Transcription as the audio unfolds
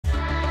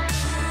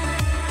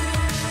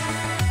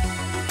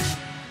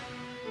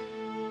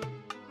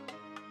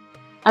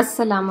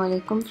Assalamu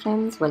alaikum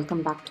friends,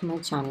 welcome back to my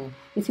channel.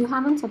 If you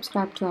haven't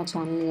subscribed to our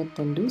channel yet,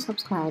 then do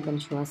subscribe and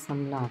show us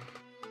some love.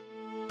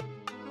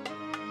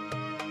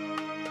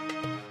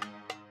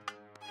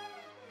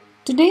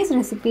 Today's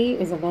recipe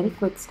is a very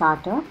quick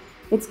starter.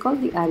 It's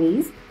called the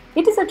Arayees.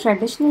 It is a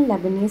traditional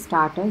Lebanese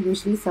starter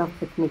usually served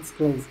with mixed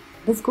grills.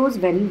 This goes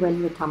very well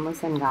with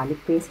hummus and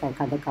garlic paste like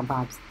other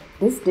kebabs.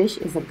 This dish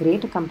is a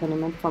great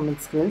accompaniment for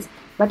mixed grills,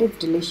 but it's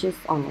delicious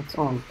on its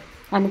own.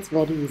 And it's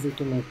very easy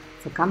to make.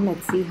 So come,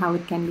 let's see how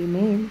it can be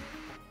made.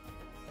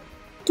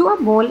 To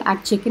a bowl,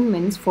 add chicken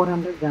mince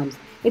 400 grams.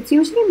 It's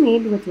usually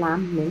made with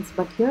lamb mince,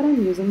 but here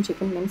I'm using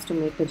chicken mince to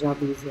make the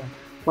job easier.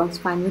 Works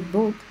fine with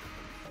both.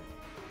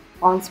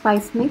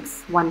 Allspice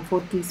mix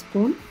 1/4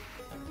 teaspoon.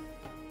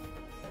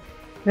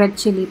 Red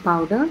chili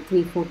powder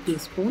 3/4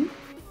 teaspoon.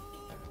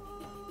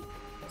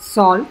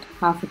 Salt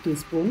 1/2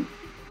 teaspoon.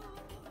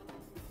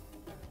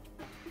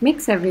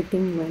 Mix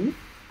everything well.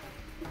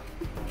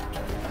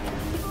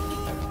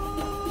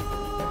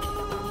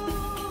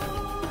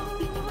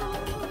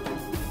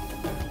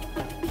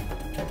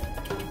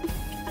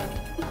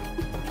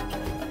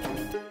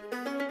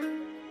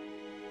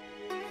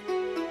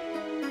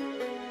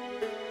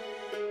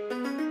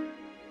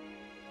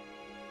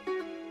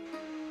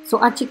 So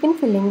our chicken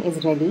filling is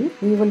ready.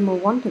 We will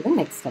move on to the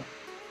next step.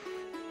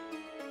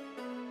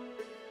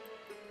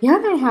 Here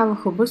I have a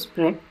hummus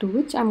bread to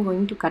which I am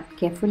going to cut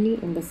carefully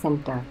in the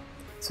center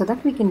so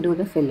that we can do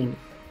the filling.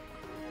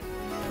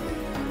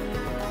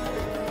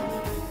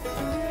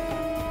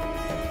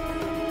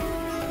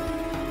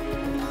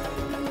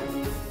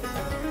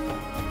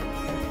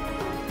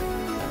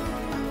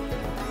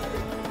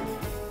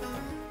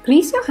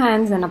 Grease your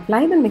hands and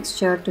apply the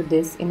mixture to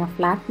this in a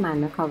flat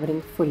manner,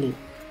 covering fully.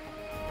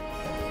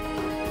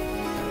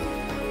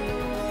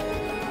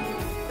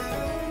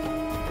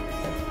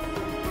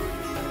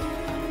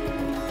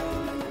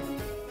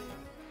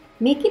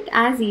 Make it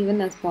as even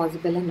as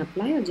possible and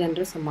apply a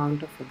generous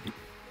amount of it.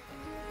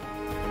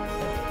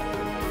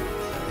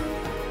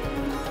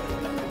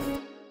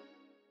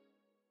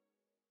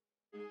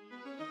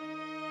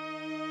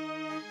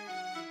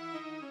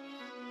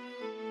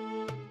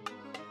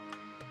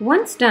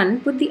 Once done,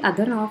 put the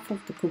other half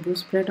of the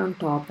hummus bread on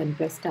top and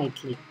press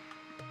tightly.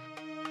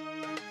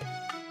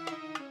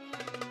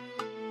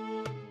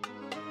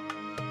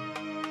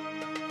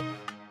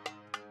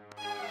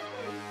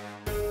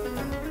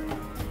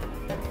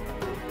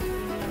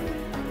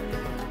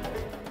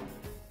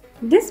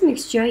 This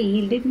mixture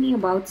yielded me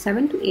about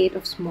 7 to 8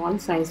 of small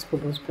sized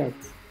hummus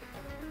breads.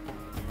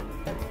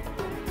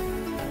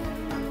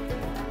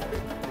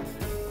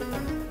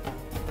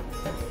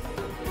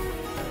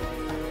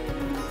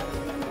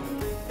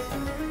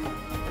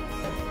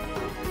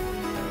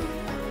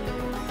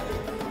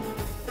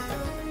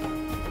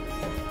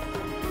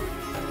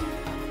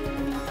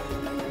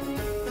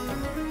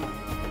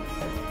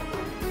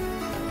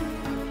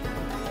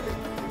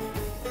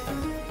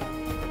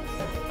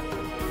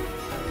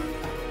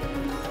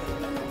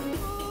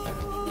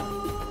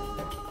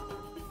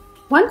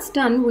 Once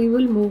done, we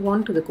will move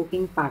on to the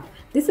cooking part.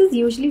 This is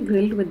usually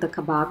grilled with the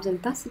kebabs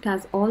and thus it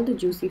has all the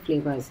juicy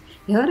flavors.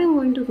 Here I am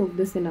going to cook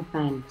this in a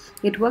pan.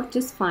 It worked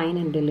just fine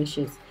and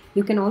delicious.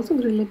 You can also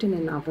grill it in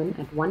an oven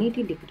at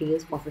 180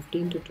 degrees for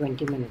 15 to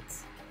 20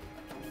 minutes.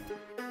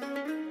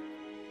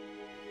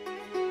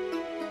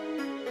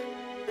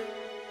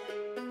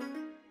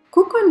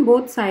 Cook on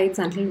both sides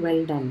until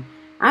well done.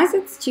 As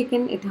it's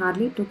chicken, it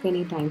hardly took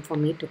any time for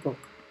me to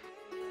cook.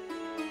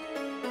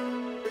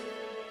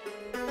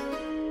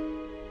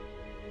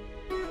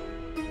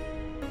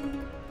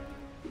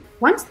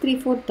 Once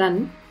 3/4 done,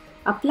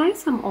 apply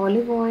some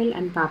olive oil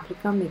and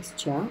paprika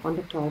mixture on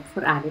the top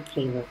for added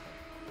flavor.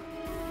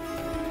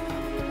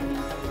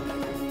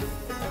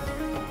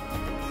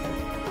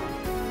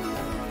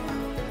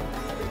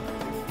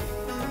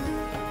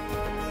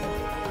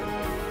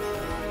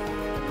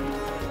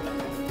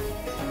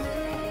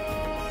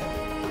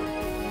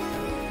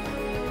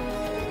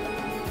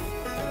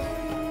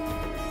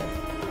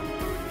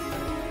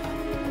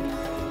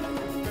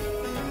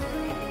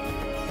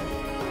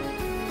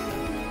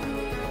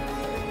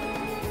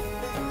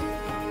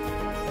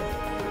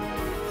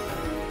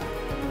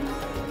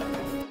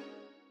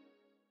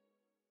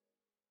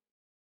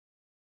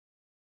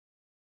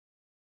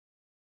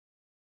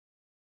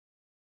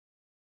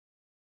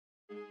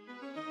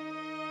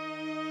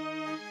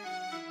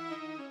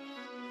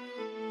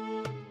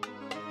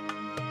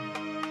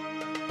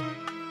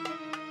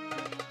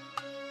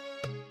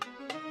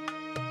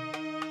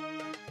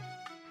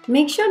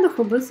 Make sure the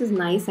hummus is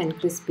nice and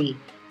crispy.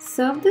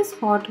 Serve this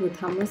hot with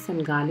hummus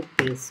and garlic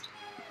paste.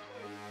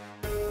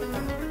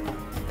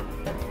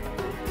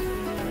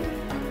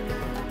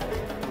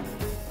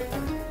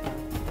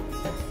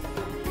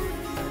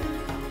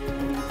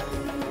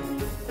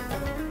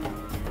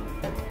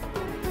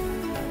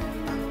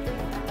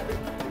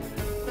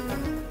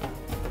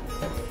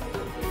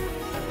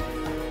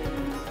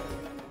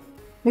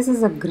 This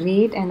is a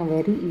great and a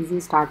very easy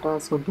starter,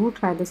 so do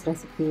try this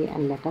recipe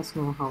and let us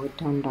know how it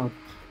turned out.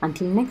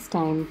 Until next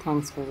time,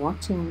 thanks for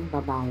watching.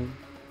 Bye bye.